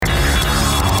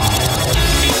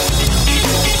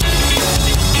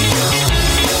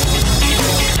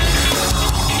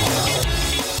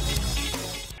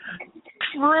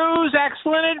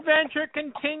excellent adventure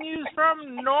continues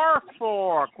from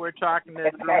Norfolk. We're talking to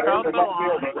Drew Pelto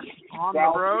on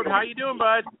the road. How you doing,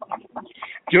 bud?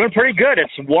 Doing pretty good.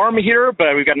 It's warm here,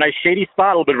 but we've got a nice shady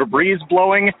spot, a little bit of a breeze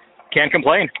blowing. Can't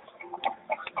complain.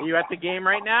 Are you at the game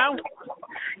right now?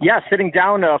 Yeah, sitting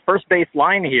down first base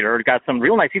line here. Got some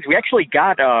real nice seats. We actually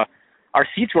got our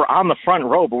seats were on the front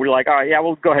row, but we were like, all right, yeah,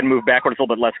 we'll go ahead and move backward. It's a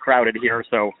little bit less crowded here,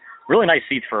 so really nice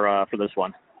seats for this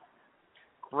one.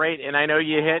 Great, and I know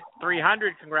you hit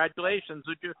 300. Congratulations.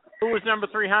 Who was number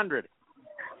 300?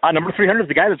 Number 300 is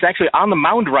the guy that's actually on the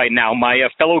mound right now, my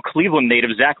fellow Cleveland native,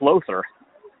 Zach Lothar.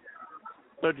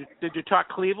 So did you talk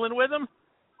Cleveland with him?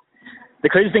 The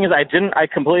crazy thing is I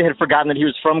completely had forgotten that he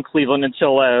was from Cleveland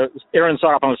until Aaron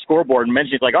saw it up on the scoreboard and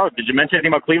mentioned, he's like, oh, did you mention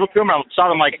anything about Cleveland to him? And I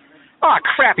saw him like, oh,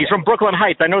 crap, he's from Brooklyn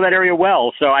Heights. I know that area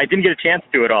well. So I didn't get a chance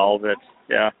to do it all, but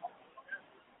yeah.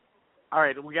 All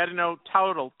right, we got to know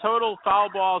total foul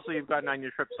balls that you've gotten on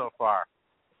your trip so far.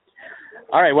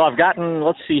 All right, well, I've gotten,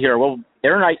 let's see here. Well,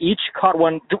 Aaron and I each caught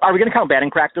one. Are we going to count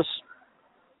batting practice?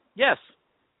 Yes.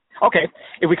 Okay,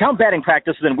 if we count batting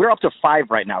practice, then we're up to 5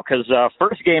 right now because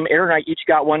first game, Aaron and I each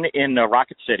got one in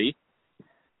Rocket City.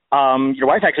 Your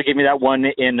wife actually gave me that one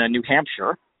in New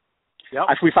Hampshire. Yep.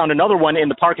 We found another one in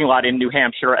the parking lot in New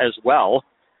Hampshire as well.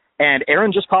 And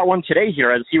Aaron just caught one today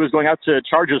here as he was going out to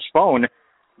charge his phone.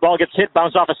 Ball gets hit,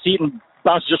 bounced off a seat, and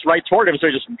bounced just right toward him, so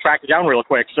he just tracked it down real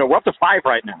quick. So we're up to 5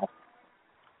 right now.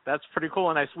 That's pretty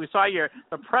cool. And we saw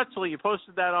the pretzel. You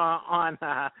posted that on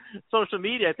social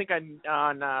media, I think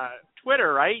on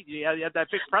Twitter, right? You had that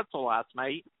big pretzel last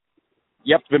night.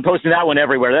 Yep, been posting that one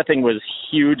everywhere. That thing was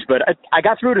huge, but I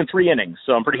got through it in 3 innings,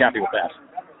 so I'm pretty happy with that.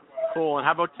 Cool. And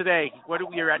how about today?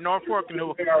 You're at Norfolk, and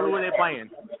who are they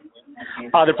playing?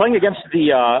 They're playing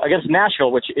against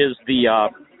Nashville, which is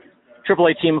the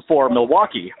AAA team for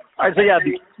Milwaukee. So yeah,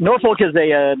 Norfolk is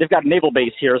they've got a naval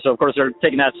base here, so of course they're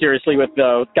taking that seriously with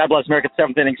God Bless America's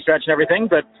 7th inning stretch and everything.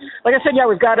 But like I said, yeah,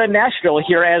 we've got Nashville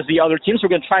here as the other team, so we're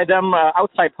going to try them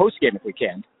outside postgame if we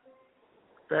can.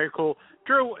 Very cool.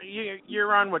 Drew,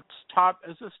 you're on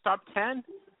is this top 10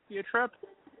 for your trip?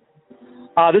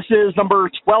 This is number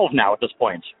 12 now at this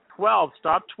point. 12,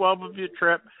 stop 12 of your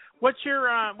trip. What's your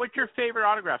favorite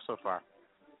autograph so far?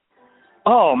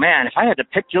 Oh man, if I had to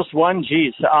pick just one,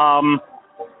 geez.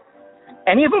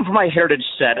 Any of them for my Heritage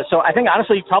set. So I think,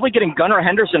 honestly, probably getting Gunnar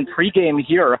Henderson pregame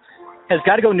here has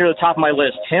got to go near the top of my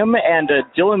list. Him and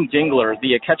Dylan Dingler,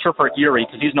 the catcher for Erie,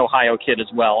 because he's an Ohio kid as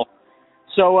well.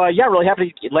 So, yeah, really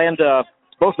happy to land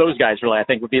both those guys, really, I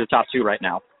think, would be the top 2 right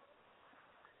now.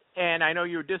 And I know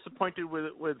you were disappointed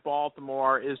with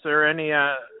Baltimore. Is there any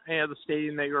other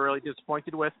stadium that you were really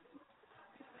disappointed with?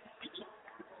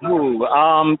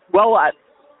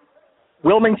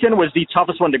 Wilmington was the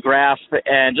toughest one to grasp,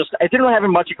 and it didn't really have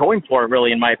much going for it,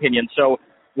 really, in my opinion. So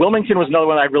Wilmington was another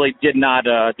one I really didn't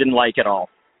like at all.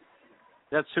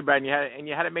 That's too bad. And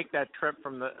you had to make that trip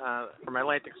from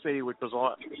Atlantic City, which was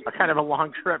a kind of a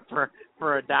long trip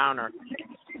for a downer.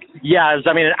 Yeah,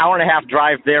 an hour and a half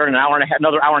drive there and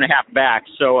another hour and a half back.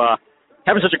 So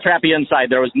having such a crappy inside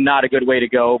there was not a good way to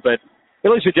go, but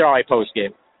at least we did all right post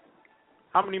game.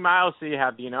 How many miles do you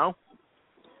have? Do you know?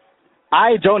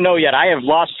 I don't know yet. I have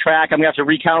lost track. I'm going to have to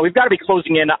recount. We've got to be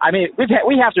closing in.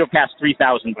 We have to have passed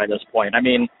 3,000 by this point.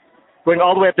 Going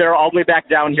all the way up there, all the way back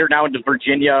down here now into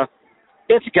Virginia,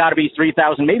 it's got to be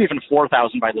 3,000, maybe even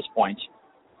 4,000 by this point.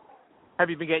 Have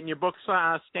you been getting your books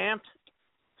stamped?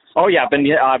 Oh, yeah.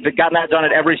 I've gotten that done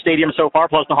at every stadium so far,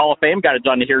 plus the Hall of Fame. Got it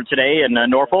done here today in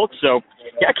Norfolk. So,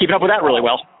 yeah, keeping up with that really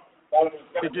well.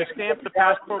 Did you stamp the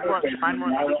passport book? Find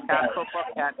one passport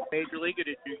book at Major League, or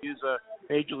did you use a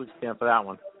Major League stamp for that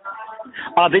one?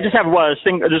 They just have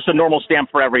just a normal stamp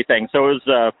for everything. So it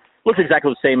was looks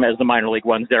exactly the same as the minor league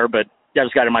ones there, but yeah, I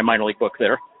just got it in my minor league book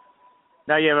there.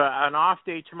 Now you have an off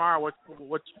day tomorrow.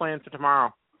 What's planned for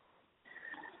tomorrow?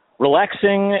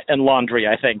 Relaxing and laundry,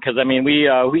 I think, because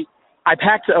I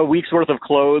packed a week's worth of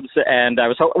clothes, and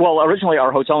originally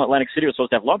our hotel in Atlantic City was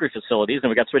supposed to have laundry facilities, and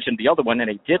we got switched into the other one, and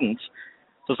it didn't.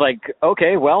 So it's like,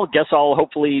 okay, well, guess I'll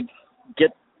hopefully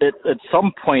get it at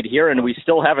some point here, and we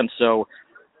still haven't, so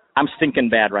I'm stinking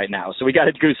bad right now. So we got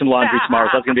to do some laundry tomorrow,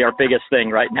 so that's going to be our biggest thing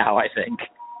right now, I think.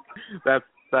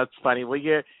 That's funny. Well,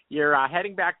 you're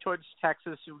heading back towards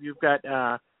Texas. You've got,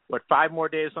 5 more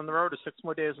days on the road or 6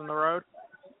 more days on the road?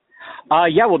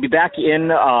 Yeah, we'll be back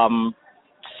in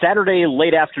Saturday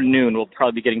late afternoon. We'll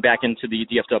probably be getting back into the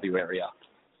DFW area.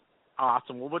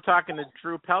 Awesome. Well, we're talking to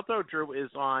Drew Pelto. Drew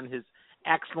is on his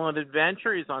excellent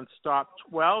adventure. He's on stop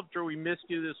 12. Drew, we missed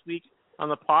you this week on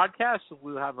the podcast. So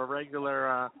we'll have a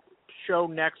regular show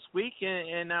next week,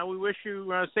 and we wish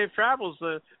you safe travels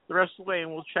the rest of the way,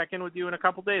 and we'll check in with you in a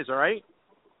couple days, all right?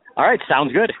 All right,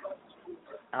 sounds good.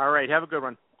 All right, have a good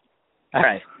one. All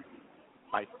right.